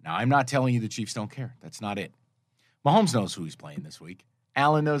more. Now, I'm not telling you the Chiefs don't care. That's not it. Mahomes knows who he's playing this week.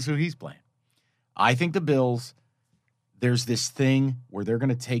 Allen knows who he's playing. I think the Bills, there's this thing where they're going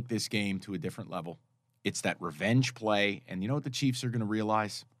to take this game to a different level. It's that revenge play. And you know what the Chiefs are going to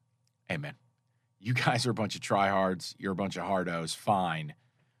realize? Hey, man, you guys are a bunch of tryhards. You're a bunch of hardos. Fine.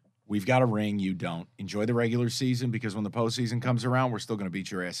 We've got a ring. You don't. Enjoy the regular season because when the postseason comes around, we're still going to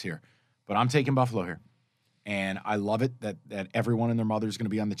beat your ass here. But I'm taking Buffalo here. And I love it that everyone and their mother is going to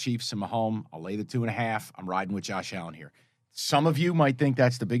be on the Chiefs in my home. I'll lay the 2.5. I'm riding with Josh Allen here. Some of you might think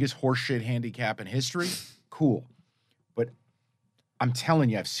that's the biggest horseshit handicap in history. Cool. But I'm telling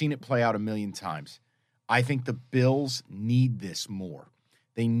you, I've seen it play out a million times. I think the Bills need this more.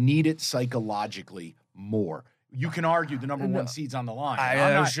 They need it psychologically more. You can argue the number one seed's on the line.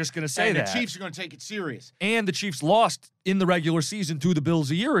 I was just going to say that. The Chiefs are going to take it serious. And the Chiefs lost in the regular season to the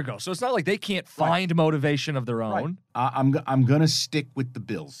Bills a year ago. So it's not like they can't find motivation of their own. Right. I'm going to stick with the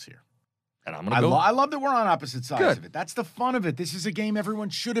Bills here. And I'm going to go. I love that we're on opposite sides of it. That's the fun of it. This is a game everyone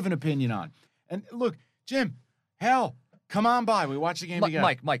should have an opinion on. And look, Jim, hell, come on by. We watch the game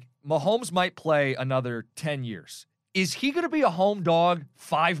together. Mike, Mahomes might play another 10 years. Is he going to be a home dog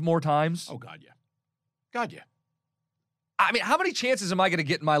 5 more times? Oh, God, yeah. God, yeah. I mean, how many chances am I going to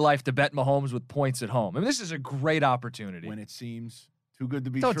get in my life to bet Mahomes with points at home? I mean, this is a great opportunity. When it seems too good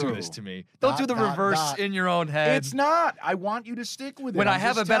to be true. Don't do this to me. Don't do the reverse in your own head. It's not. I want you to stick with it. When I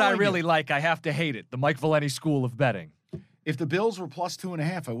have a bet I really like, I have to hate it. The Mike Valenti school of betting. If the Bills were plus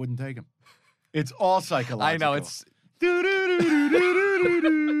 2.5, I wouldn't take them. It's all psychological. I know. It's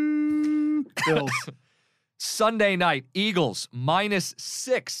Bills. Sunday night, Eagles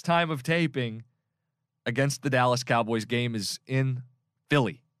 -6 time of taping against the Dallas Cowboys. Game is in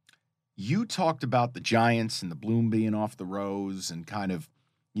Philly. You talked about the Giants and the bloom being off the rose and kind of,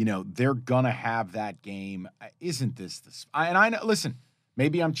 they're going to have that game. Isn't this? And I know, listen,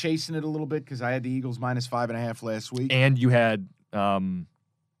 maybe I'm chasing it a little bit because I had the Eagles -5.5 last week. And you had the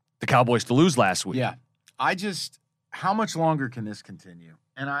Cowboys to lose last week. Yeah. How much longer can this continue?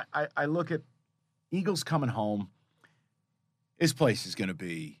 And I look at Eagles coming home. This place is going to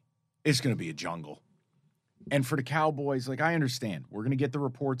be a jungle. And for the Cowboys, I understand. We're going to get the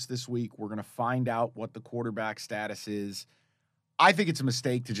reports this week. We're going to find out what the quarterback status is. I think it's a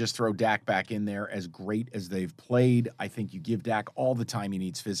mistake to just throw Dak back in there as great as they've played. I think you give Dak all the time he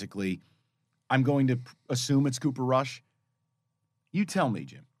needs physically. I'm going to assume it's Cooper Rush. You tell me,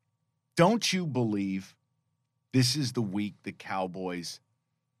 Jim. Don't you believe this is the week the Cowboys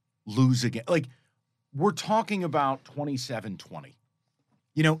lose again? We're talking about 27-20.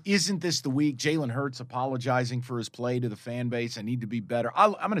 Isn't this the week? Jalen Hurts apologizing for his play to the fan base. I need to be better.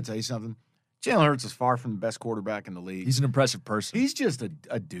 I'm going to tell you something. Jalen Hurts is far from the best quarterback in the league. He's an impressive person. He's just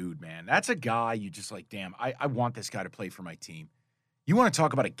a dude, man. That's a guy you just damn, I want this guy to play for my team. You want to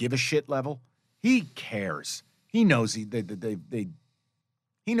talk about a give a shit level? He cares. He knows he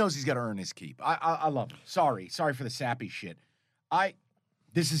knows he's got to earn his keep. I love him. Sorry for the sappy shit.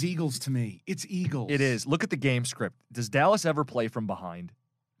 This is Eagles to me. It's Eagles. It is. Look at the game script. Does Dallas ever play from behind?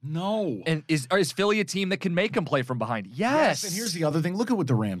 No. And is Philly a team that can make them play from behind? Yes. And here's the other thing. Look at what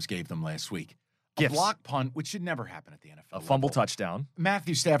the Rams gave them last week. Gifts. A block punt, which should never happen at the NFL. A fumble touchdown.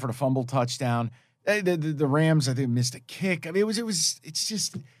 Matthew Stafford, a fumble touchdown. The Rams, I think, missed a kick. I mean, it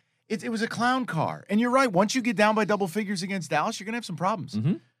was a clown car. And you're right. Once you get down by double figures against Dallas, you're going to have some problems.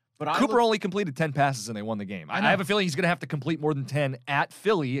 Mm-hmm. But Cooper only completed 10 passes and they won the game. I have a feeling he's going to have to complete more than 10 at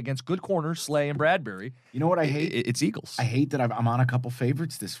Philly against good corners, Slay and Bradbury. You know what I hate? It's Eagles. I hate that I'm on a couple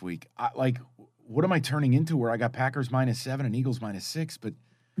favorites this week. What am I turning into where I got Packers -7 and Eagles -6? But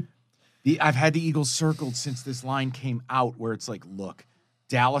I've had the Eagles circled since this line came out where it's look,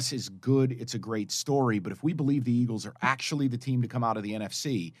 Dallas is good. It's a great story. But if we believe the Eagles are actually the team to come out of the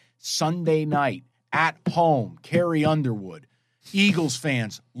NFC, Sunday night at home, Carrie Underwood, Eagles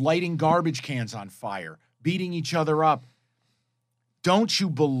fans lighting garbage cans on fire, beating each other up. Don't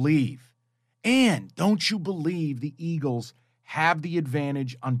you believe the Eagles have the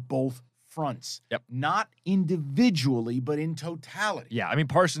advantage on both fronts? Yep. Not individually, but in totality. Yeah, I mean,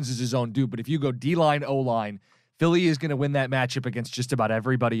 Parsons is his own dude, but if you go D-line, O-line, Philly is going to win that matchup against just about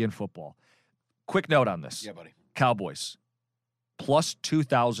everybody in football. Quick note on this. Yeah, buddy. Cowboys, plus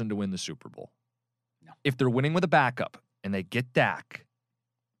 2,000 to win the Super Bowl. No. If they're winning with a backup, and they get Dak.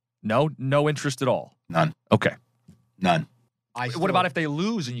 No interest at all. None. Okay. None. What about if they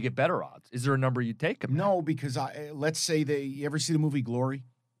lose and you get better odds? Is there a number you take? No, because let's say you ever see the movie Glory?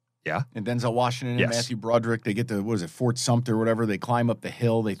 Yeah. And Denzel Washington and Matthew Broderick, they get to, Fort Sumter or whatever. They climb up the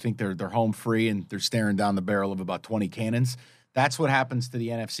hill. They think they're home free, and they're staring down the barrel of about 20 cannons. That's what happens to the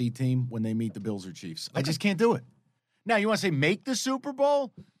NFC team when they meet the Bills or Chiefs. Okay. I just can't do it. Now, you want to say make the Super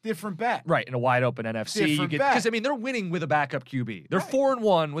Bowl? Different bet. Right, in a wide-open NFC. Because, they're winning with a backup QB. They're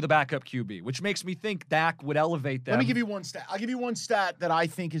 4-1 with a backup QB, which makes me think Dak would elevate them. Let me give you one stat. I'll give you one stat that I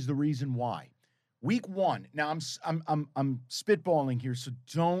think is the reason why. Week 1. Now, I'm spitballing here, so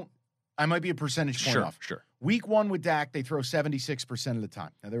don't – I might be a percentage point off. Sure. Week 1 with Dak, they throw 76% of the time.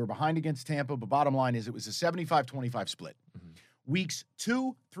 Now, they were behind against Tampa, but bottom line is it was a 75-25 split. Weeks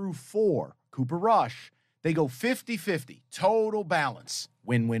 2 through 4, Cooper Rush, they go 50-50, total balance.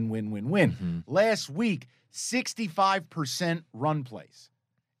 Win, win, win, win, win. Last week, 65% run plays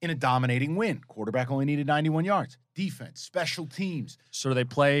in a dominating win. Quarterback only needed 91 yards. Defense, special teams. So they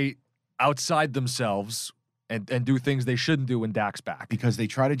play outside themselves and do things they shouldn't do when Dak's back. Because they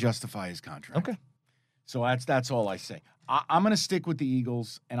try to justify his contract. Okay. So that's all I say. I'm going to stick with the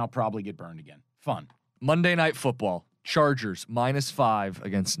Eagles, and I'll probably get burned again. Fun. Monday Night Football. Chargers -5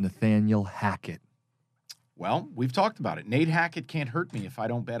 against Nathaniel Hackett. Well, we've talked about it. Nate Hackett can't hurt me if I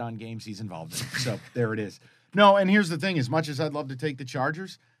don't bet on games he's involved in. So there it is. No, and here's the thing. As much as I'd love to take the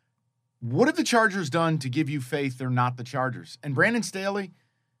Chargers, what have the Chargers done to give you faith they're not the Chargers? And Brandon Staley,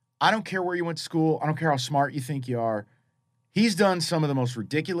 I don't care where you went to school. I don't care how smart you think you are. He's done some of the most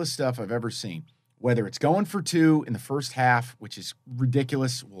ridiculous stuff I've ever seen. Whether it's going for 2 in the first half, which is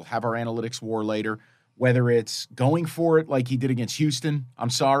ridiculous. We'll have our analytics war later. Whether it's going for it like he did against Houston. I'm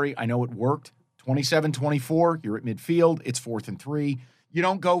sorry. I know it worked. 27-24. You're at midfield. It's 4th and 3. You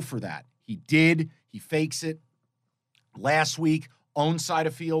don't go for that. He did. He fakes it. Last week, own side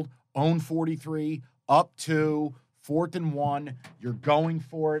of field, own 43, up 2, 4th and 1. You're going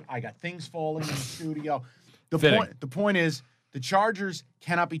for it. I got things falling in the studio. The point is the Chargers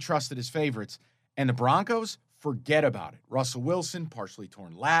cannot be trusted as favorites. And the Broncos, forget about it. Russell Wilson, partially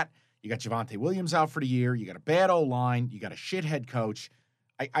torn lat. You got Javonte Williams out for the year. You got a bad O-line. You got a shit head coach.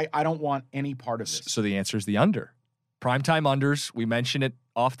 I don't want any part of this. So the answer is the under. Primetime unders. We mentioned it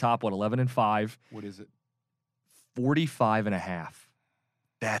off top, 11-5. What is it? 45.5.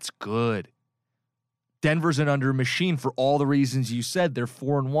 That's good. Denver's an under machine for all the reasons you said. They're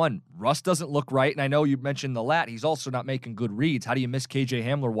 4-1. Russ doesn't look right, and I know you mentioned the lat. He's also not making good reads. How do you miss KJ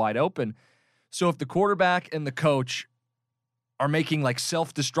Hamler wide open? So if the quarterback and the coach are making like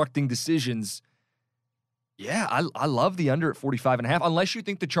self-destructing decisions, yeah, I love the under at 45.5, unless you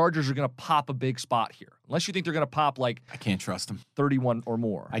think the Chargers are going to pop a big spot here. Unless you think they're going to pop like I can't trust them. 31 or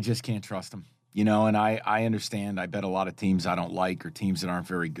more. I just can't trust them. You know, and I understand. I bet a lot of teams I don't like or teams that aren't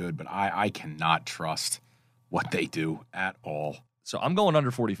very good, but I cannot trust what they do at all. So I'm going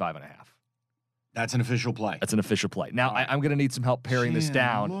under 45.5. That's an official play. That's an official play. Now, I'm going to need some help paring this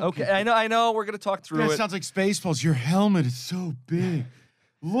down. Okay, I know. We're going to talk through it. It sounds like Spaceballs. Your helmet is so big.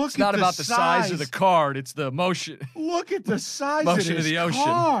 Look it's not about the size of the card. It's the motion. Look at the size motion of the ocean.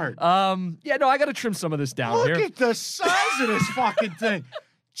 Card. Yeah, no, I got to trim some of this down Look here. Look at the size of this fucking thing.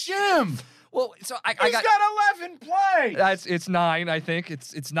 Jim. Well, so I He's got 11 plays. It's 9, I think.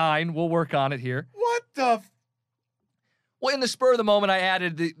 It's 9. We'll work on it here. What the? Well, in the spur of the moment, I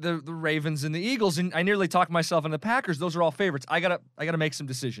added the Ravens and the Eagles, and I nearly talked myself into the Packers. Those are all favorites. I gotta make some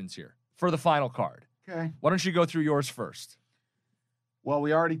decisions here for the final card. Okay. Why don't you go through yours first? Well,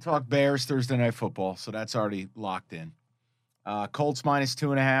 we already talked Bears Thursday Night Football, so that's already locked in. Colts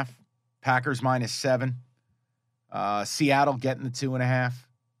 -2.5, Packers -7, Seattle getting the 2.5,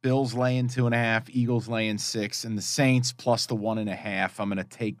 Bills laying 2.5, Eagles laying 6, and the Saints plus the 1.5. I'm going to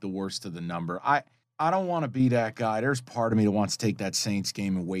take the worst of the number. I don't want to be that guy. There's part of me that wants to take that Saints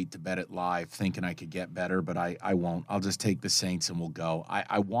game and wait to bet it live, thinking I could get better, but I won't. I'll just take the Saints and we'll go.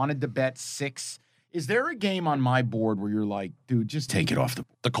 I wanted to bet 6. Is there a game on my board where you're like, dude, just take it off the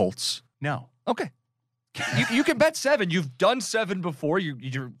board? The Colts. No. Okay. You can bet 7. You've done 7 before.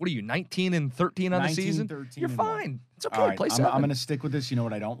 You're what are you, 19 and 13 on the season? 13 you're and fine. 1. It's okay. Right, Play 7. I'm going to stick with this. You know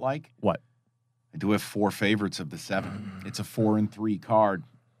what I don't like? What? I do have 4 favorites of the 7. It's a 4 and 3 card.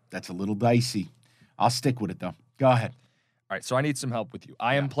 That's a little dicey. I'll stick with it, though. Go ahead. All right, so I need some help with you.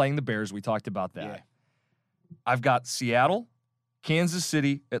 I am playing the Bears. We talked about that. Yeah. I've got Seattle, Kansas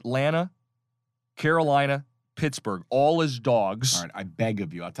City, Atlanta, Carolina, Pittsburgh, all as dogs. All right, I beg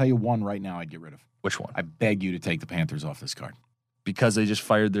of you. I'll tell you one right now I'd get rid of. Which one? I beg you to take the Panthers off this card. Because they just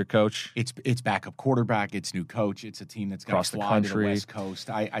fired their coach? It's backup quarterback. It's new coach. It's a team that's got to fly country. to the West Coast.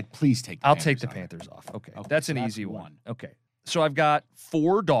 I please take the I'll Panthers take the off. Panthers off. Okay. That's so an that's easy one. 1. Okay. So I've got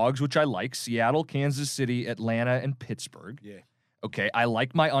 4 dogs, which I like. Seattle, Kansas City, Atlanta, and Pittsburgh. Yeah. Okay. I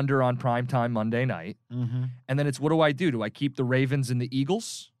like my under on primetime Monday night. Mm-hmm. And then it's what do? Do I keep the Ravens and the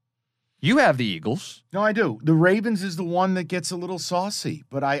Eagles? You have the Eagles. No, I do. The Ravens is the one that gets a little saucy,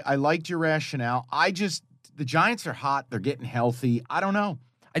 but I liked your rationale. The Giants are hot. They're getting healthy. I don't know.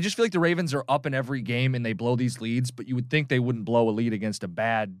 I just feel like the Ravens are up in every game and they blow these leads, but you would think they wouldn't blow a lead against a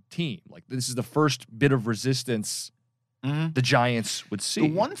bad team. Like this is the first bit of resistance the Giants would see.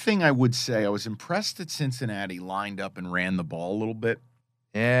 The one thing I would say, I was impressed that Cincinnati lined up and ran the ball a little bit.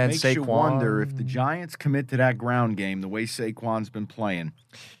 And Makes Saquon. you wonder if the Giants commit to that ground game the way Saquon's been playing.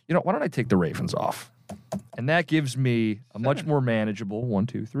 You know, why don't I take the Ravens off? And that gives me a much more manageable 1,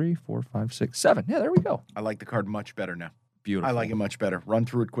 2, 3, 4, 5, 6, 7. Yeah, there we go. I like the card much better now. Beautiful. I like it much better. Run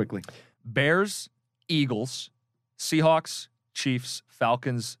through it quickly. Bears, Eagles, Seahawks, Chiefs,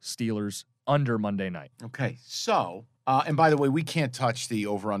 Falcons, Steelers, under Monday night. Okay, so, and by the way, we can't touch the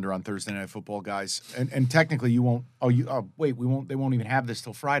over-under on Thursday Night Football, guys. And technically, you won't. Wait, we won't. They won't even have this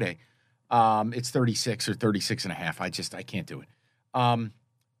till Friday. It's 36 or 36 and a half. I can't do it.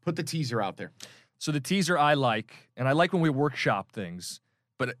 Put the teaser out there. So the teaser I like, and I like when we workshop things,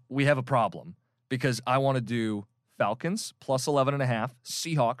 but we have a problem because I want to do Falcons plus 11.5,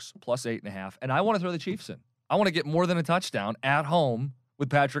 Seahawks plus 8.5, and I want to throw the Chiefs in. I want to get more than a touchdown at home with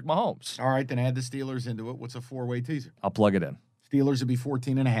Patrick Mahomes. All right, then add the Steelers into it. What's a four-way teaser? I'll plug it in. Steelers would be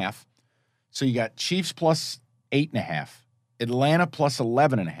 14.5. So you got Chiefs plus 8.5, Atlanta plus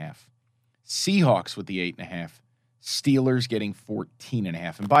 11.5, Seahawks with the 8.5, Steelers getting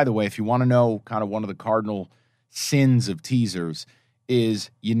 14.5. And by the way, if you want to know kind of one of the cardinal sins of teasers is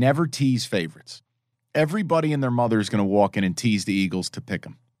you never tease favorites. Everybody and their mother is going to walk in and tease the Eagles to pick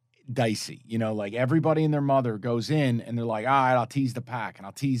them. Dicey. You know, like everybody and their mother goes in and they're like, all right, I'll tease the pack and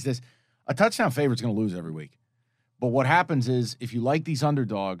I'll tease this. A touchdown favorite's going to lose every week. But what happens is if you like these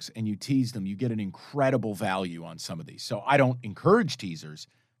underdogs and you tease them, you get an incredible value on some of these. So I don't encourage teasers,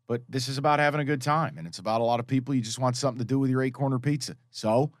 but this is about having a good time. And it's about a lot of people. You just want something to do with your 8-corner pizza.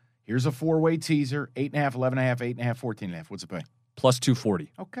 So here's a four-way teaser, 8.5, 11.5, 8.5, 14.5. What's it pay? Plus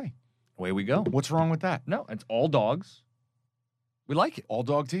 240. Okay. Away we go. What's wrong with that? No, it's all dogs. We like it. All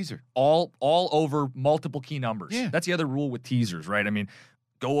dog teaser. All over multiple key numbers. Yeah. That's the other rule with teasers, right? I mean,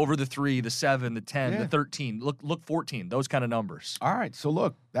 go over the 3, the 7, the 10, the 13. Look 14, those kind of numbers. All right. So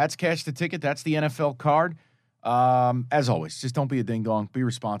look, that's Cash the Ticket. That's the NFL card. As always, just don't be a ding-dong. Be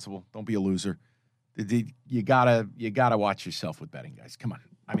responsible. Don't be a loser. You gotta watch yourself with betting, guys. Come on.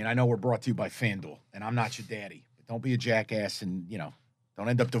 I mean, I know we're brought to you by FanDuel, and I'm not your daddy. But don't be a jackass and, don't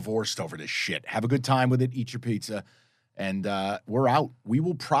end up divorced over this shit. Have a good time with it. Eat your pizza. And we're out. We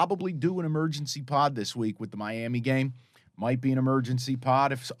will probably do an emergency pod this week with the Miami game. Might be an emergency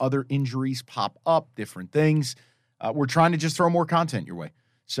pod if other injuries pop up, different things. We're trying to just throw more content your way.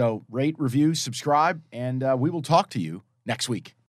 So rate, review, subscribe, and we will talk to you next week.